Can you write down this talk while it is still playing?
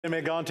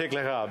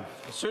Mr.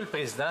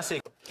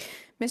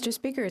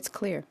 Speaker, it's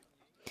clear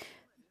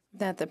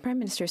that the Prime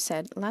Minister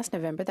said last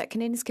November that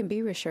Canadians can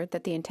be reassured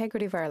that the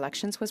integrity of our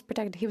elections was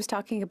protected. He was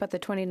talking about the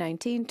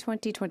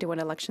 2019-2021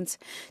 elections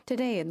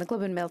today in the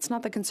Globe and Mail. It's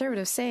not the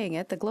Conservatives saying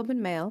it. The Globe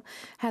and Mail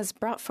has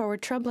brought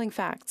forward troubling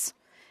facts.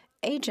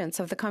 Agents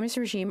of the communist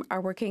regime are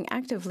working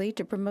actively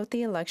to promote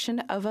the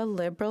election of a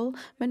Liberal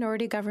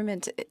minority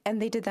government,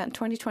 and they did that in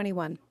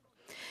 2021.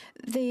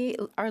 They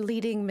are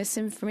leading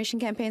misinformation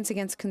campaigns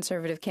against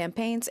Conservative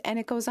campaigns, and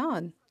it goes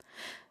on.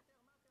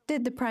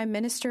 Did the Prime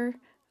Minister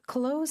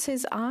close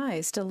his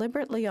eyes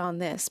deliberately on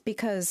this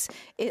because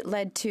it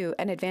led to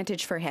an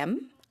advantage for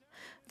him?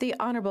 The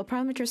Honourable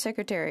Parliamentary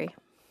Secretary.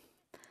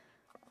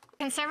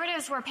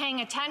 Conservatives were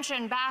paying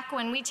attention back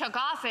when we took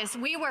office.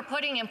 We were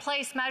putting in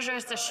place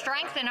measures to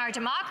strengthen our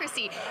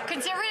democracy.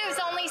 Conservatives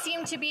only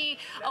seem to be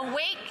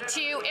awake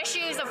to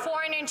issues of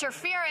foreign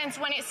interference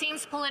when it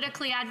seems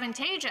politically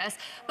advantageous.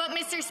 But,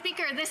 Mr.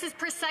 Speaker, this is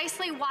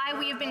precisely why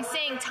we have been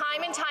saying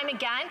time and time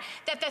again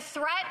that the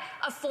threat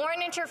of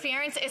foreign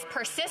interference is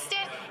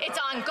persistent, it's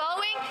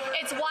ongoing,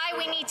 it's why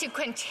we need to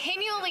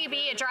continually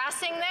be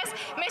addressing this.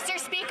 Mr.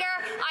 Speaker,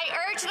 I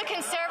urge the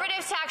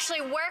Conservatives to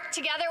actually work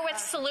together with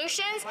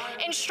solutions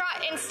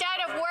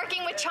instead of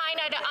working with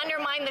China to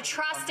undermine the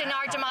trust in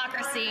our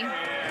democracy.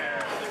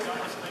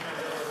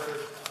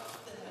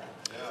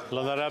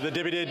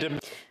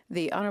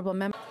 The Honourable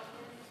Member.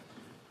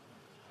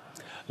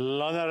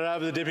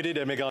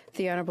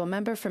 The Honourable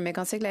Member for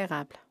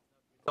Mégantic-l'Érable.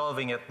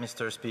 Solving it,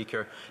 Mr.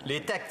 Speaker. Les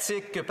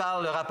tactiques que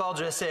parle le rapport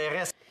du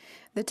SRS.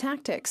 The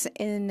tactics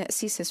in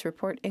CSIS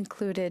report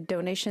included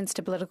donations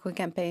to political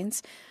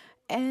campaigns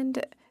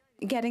and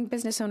getting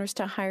business owners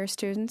to hire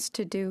students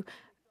to do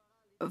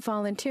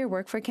volunteer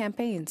work for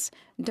campaigns.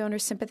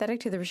 Donors sympathetic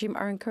to the regime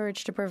are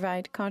encouraged to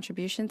provide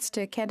contributions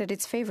to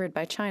candidates favored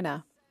by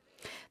China.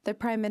 The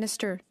Prime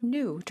Minister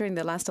knew during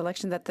the last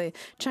election that the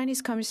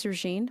Chinese Communist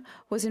regime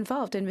was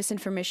involved in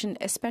misinformation,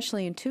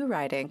 especially in two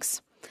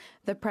ridings.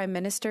 The Prime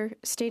Minister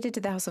stated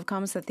to the House of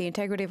Commons that the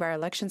integrity of our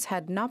elections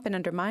had not been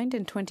undermined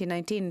in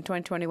 2019 and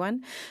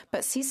 2021,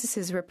 but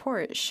CSIS's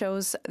report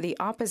shows the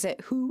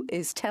opposite. Who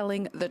is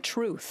telling the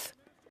truth?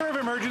 Of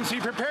emergency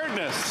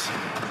preparedness.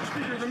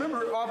 Speaker, the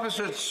member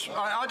opposite,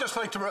 I'd just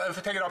like to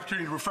take an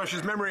opportunity to refresh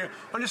his memory.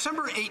 On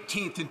December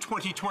 18th in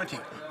 2020,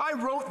 I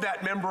wrote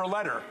that member a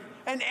letter,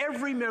 and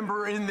every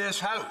member in this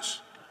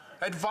House,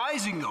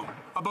 advising them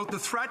about the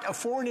threat of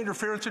foreign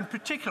interference and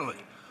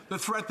particularly the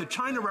threat that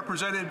China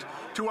represented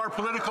to our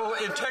political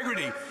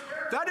integrity.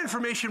 That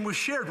information was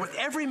shared with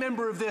every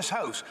member of this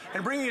House,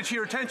 and bringing it to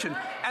your attention.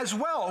 As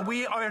well,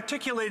 we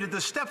articulated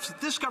the steps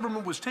that this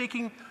government was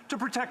taking to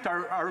protect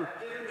our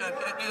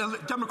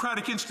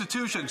democratic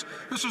institutions.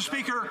 Mr.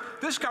 Speaker,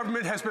 this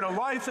government has been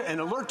alive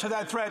and alert to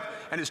that threat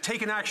and has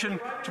taken action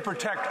to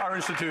protect our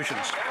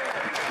institutions.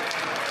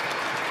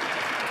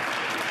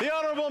 The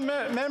Honourable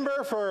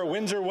Member for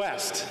Windsor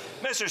West.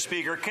 Mr.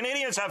 Speaker,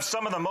 Canadians have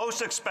some of the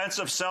most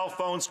expensive cell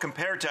phones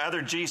compared to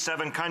other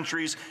G7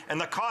 countries, and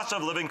the cost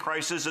of living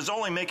crisis is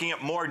only making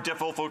it more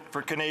difficult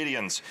for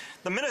Canadians.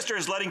 The minister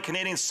is letting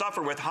Canadians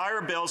suffer with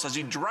higher bills as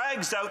he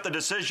drags out the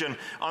decision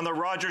on the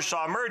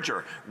Rogers-Shaw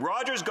merger.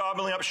 Rogers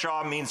gobbling up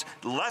Shaw means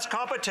less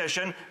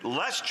competition,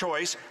 less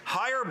choice,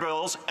 higher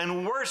bills,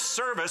 and worse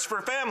service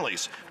for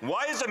families.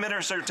 Why is the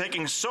minister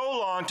taking so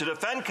long to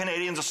defend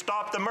Canadians to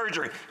stop the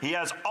merger? He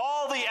has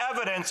all the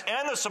evidence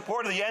and the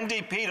support of the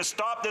NDP to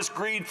stop this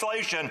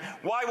greedflation.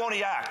 Why won't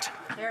he act?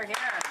 Hear, hear.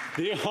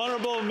 The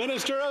Honourable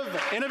Minister of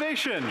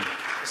Innovation.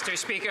 Mr.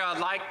 Speaker, I'd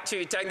like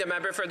to thank the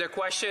member for the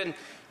question.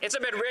 It's a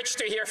bit rich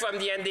to hear from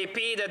the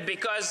NDP that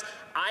because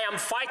I am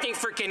fighting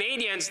for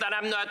Canadians that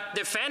I'm not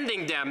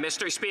defending them,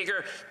 Mr.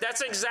 Speaker.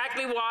 That's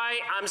exactly why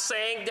I'm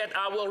saying that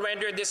I will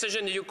render a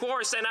decision in due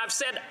course. And I've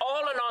said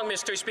all along,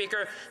 Mr.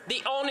 Speaker,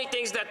 the only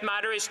things that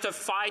matter is to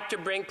fight to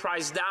bring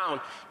price down.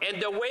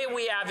 And the way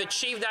we have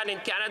achieved that in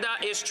Canada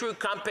is through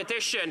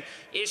competition,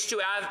 is to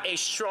have a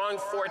strong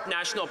fourth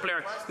national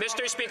player.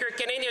 Mr. Speaker,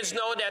 Canadians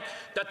know that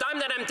the time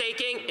that I'm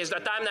taking is the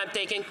time that I'm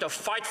taking to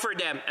fight for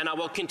them, and I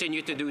will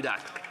continue to do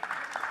that.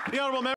 The Honourable Member